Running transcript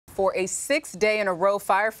For a 6th day in a row,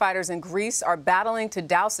 firefighters in Greece are battling to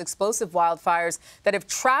douse explosive wildfires that have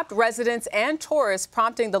trapped residents and tourists,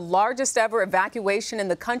 prompting the largest ever evacuation in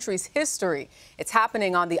the country's history. It's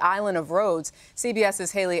happening on the island of Rhodes.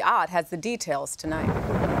 CBS's Haley Ott has the details tonight.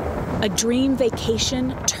 A dream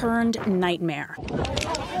vacation turned nightmare.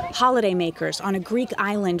 Holidaymakers on a Greek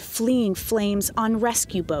island fleeing flames on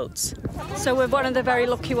rescue boats. So we're one of the very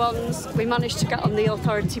lucky ones. We managed to get on the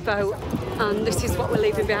authority boat, and this is what we're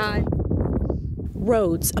leaving behind.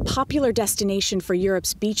 Rhodes, a popular destination for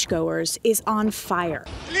Europe's beachgoers, is on fire.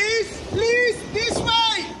 Please, this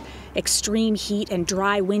way! Extreme heat and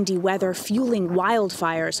dry, windy weather fueling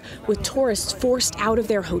wildfires, with tourists forced out of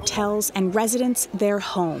their hotels and residents their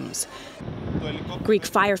homes. Greek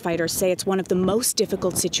firefighters say it's one of the most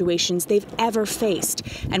difficult situations they've ever faced,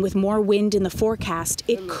 and with more wind in the forecast,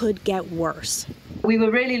 it could get worse. We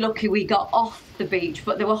were really lucky we got off the beach,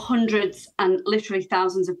 but there were hundreds and literally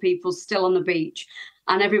thousands of people still on the beach,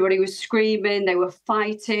 and everybody was screaming, they were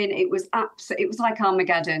fighting. It was like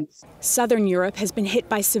Armageddon. Southern Europe has been hit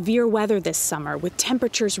by severe weather this summer, with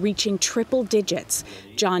temperatures reaching triple digits.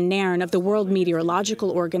 John Nairn of the World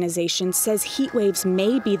Meteorological Organization says heat waves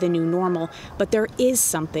may be the new normal, but there is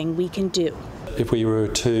something we can do. If we were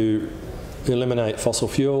to eliminate fossil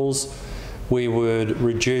fuels, we would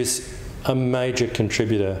reduce a major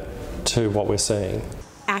contributor to what we're seeing.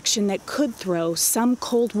 Action that could throw some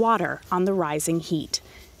cold water on the rising heat.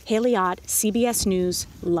 Haley Ott, CBS News,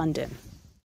 London.